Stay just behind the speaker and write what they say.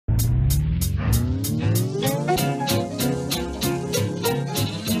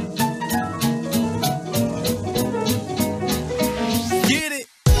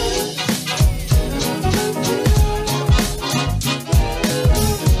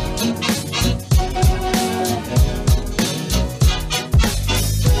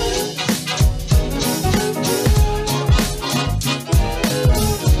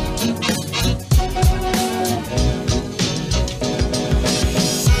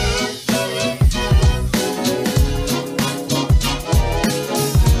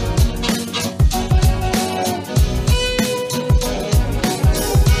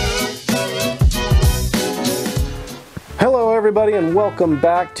everybody, and welcome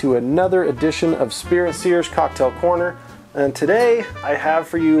back to another edition of Spirit Seers Cocktail Corner. And today I have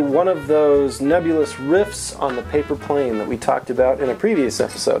for you one of those nebulous riffs on the paper plane that we talked about in a previous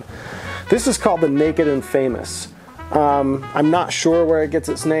episode. This is called the Naked and Famous. I'm not sure where it gets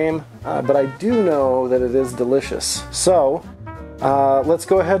its name, but I do know that it is delicious. So let's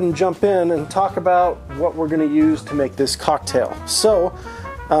go ahead and jump in and talk about what we're going to use to make this cocktail. So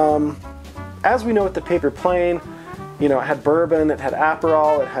as we know with the paper plane, you know, it had bourbon, it had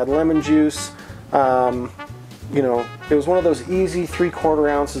Aperol, it had lemon juice. You know, it was one of those easy 3/4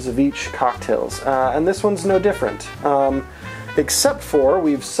 ounces of each cocktails. And this one's no different. Except for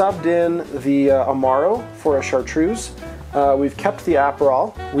we've subbed in the Amaro for a chartreuse. We've kept the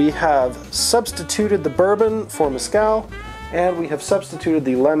Aperol. We have substituted the bourbon for mezcal. And we have substituted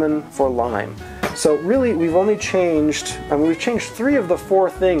the lemon for lime. So really, we've only changed, we've changed 3 of the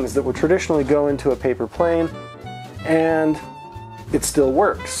 4 things that would traditionally go into a paper plane. And it still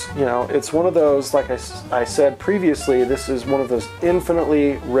works. You know, it's one of those, like I said previously, this is one of those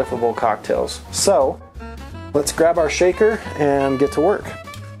infinitely riffable cocktails. So let's grab our shaker and get to work.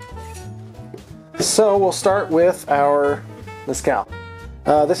 So we'll start with our mezcal.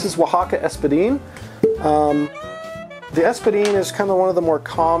 This is Oaxaca Espadín. The Espadín is kind of one of the more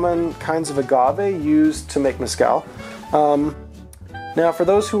common kinds of agave used to make mezcal. Now, for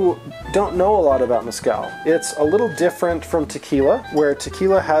those who don't know a lot about mezcal, it's a little different from tequila, where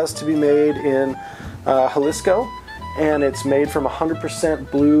tequila has to be made in Jalisco, and it's made from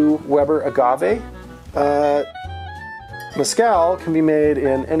 100% blue Weber agave. Mezcal can be made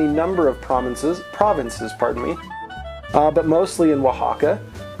in any number of provinces, but mostly in Oaxaca,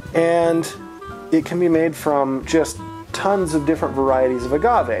 and it can be made from just tons of different varieties of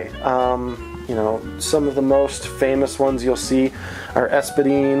agave. You know, some of the most famous ones you'll see are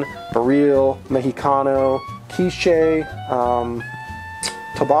Espadín, Baril, Mexicano, Quiche,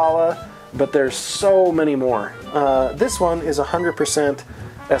 Tabala, but there's so many more. This one is 100%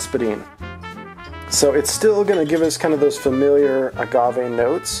 Espadín. So it's still going to give us kind of those familiar agave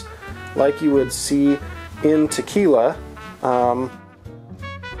notes like you would see in tequila,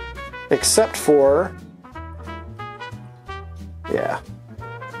 except for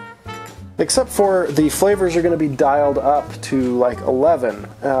the flavors are going to be dialed up to like 11,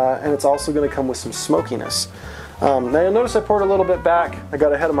 and it's also going to come with some smokiness. Now you'll notice I poured a little bit back. I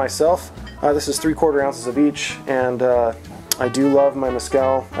got ahead of myself. This is 3/4 ounces of each, and I do love my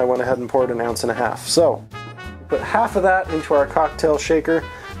mezcal. I went ahead and poured 1.5 ounces. So put half of that into our cocktail shaker.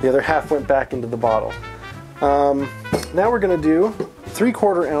 The other half went back into the bottle. Now we're going to do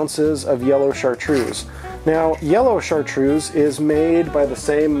 3/4 ounces of yellow chartreuse. Now, yellow chartreuse is made by the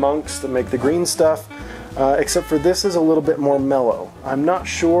same monks that make the green stuff, except for this is a little bit more mellow. I'm not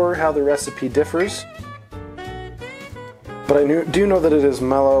sure how the recipe differs, but I do know that it is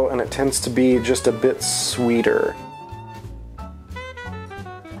mellow and it tends to be just a bit sweeter.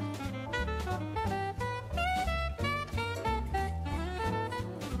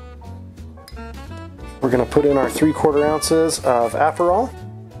 We're going to put in our 3/4 ounces of Aperol.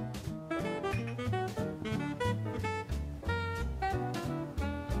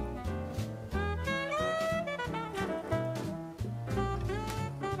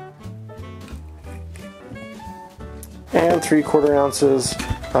 And 3/4 ounces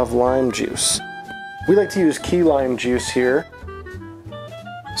of lime juice. We like to use key lime juice here,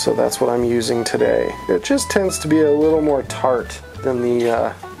 so that's what I'm using today. It just tends to be a little more tart than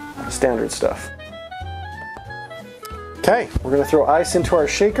the standard stuff. Okay, we're going to throw ice into our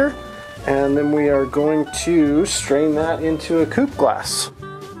shaker, and then we are going to strain that into a coupe glass.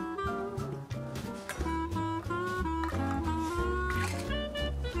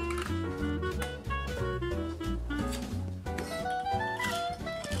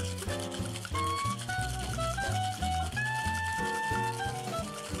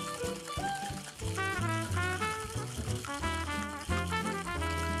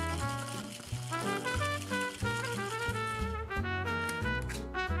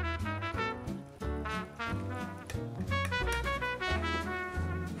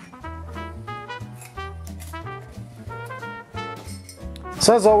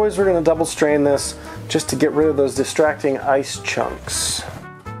 So as always, we're going to double strain this just to get rid of those distracting ice chunks.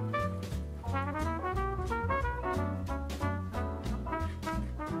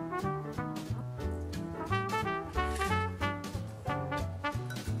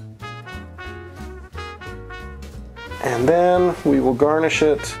 And then we will garnish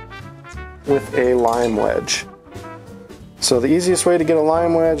it with a lime wedge. So the easiest way to get a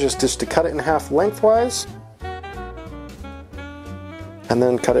lime wedge is just to cut it in half lengthwise, and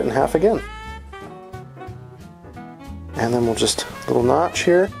then cut it in half again. And then we'll just a little notch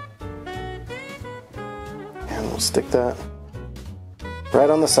here. And we'll stick that right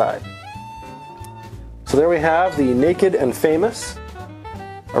on the side. So there we have the Naked and Famous,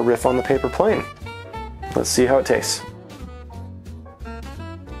 a riff on the paper plane. Let's see how it tastes.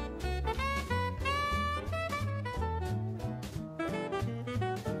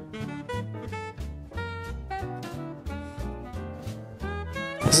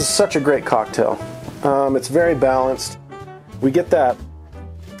 This is such a great cocktail. It's very balanced. We get that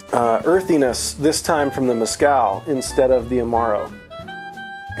earthiness this time from the mezcal instead of the amaro.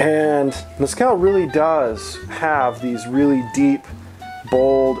 And mezcal really does have these really deep,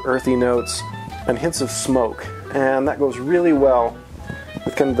 bold, earthy notes and hints of smoke. And that goes really well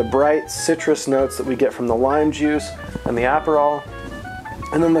with kind of the bright citrus notes that we get from the lime juice and the Aperol.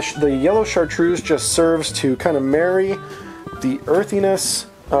 And then the yellow chartreuse just serves to kind of marry the earthiness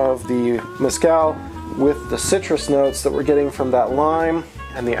of the mezcal with the citrus notes that we're getting from that lime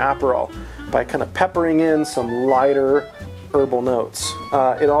and the Aperol by kind of peppering in some lighter herbal notes.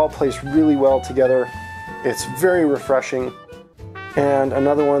 It all plays really well together. It's very refreshing, and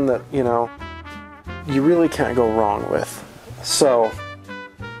another one that, you know, you really can't go wrong with. So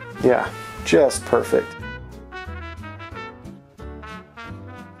yeah, just perfect.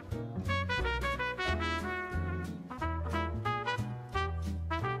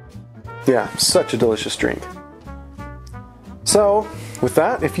 Yeah, such a delicious drink. So with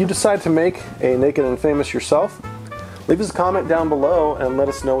that, if you decide to make a Naked and Famous yourself, leave us a comment down below and let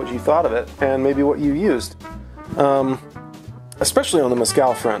us know what you thought of it and maybe what you used. Especially on the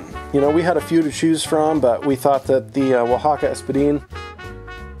mezcal front. You know, we had a few to choose from, but we thought that the Oaxaca Espadín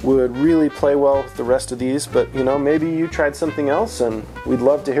would really play well with the rest of these, but you know, maybe you tried something else and we'd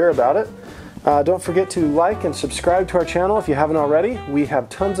love to hear about it. Don't forget to like and subscribe to our channel if you haven't already. We have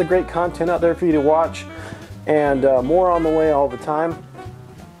tons of great content out there for you to watch, and more on the way all the time.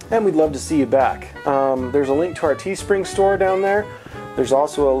 And we'd love to see you back. There's a link to our Teespring store down there. There's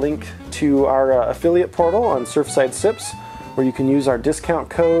also a link to our affiliate portal on Surfside Sips, where you can use our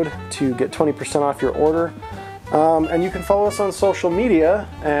discount code to get 20% off your order. And you can follow us on social media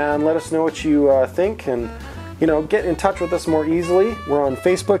and let us know what you think, and you know, get in touch with us more easily. We're on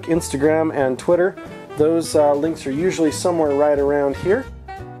Facebook, Instagram, and Twitter. Those links are usually somewhere right around here.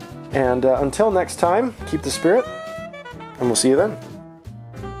 And until next time, keep the spirit, and we'll see you then.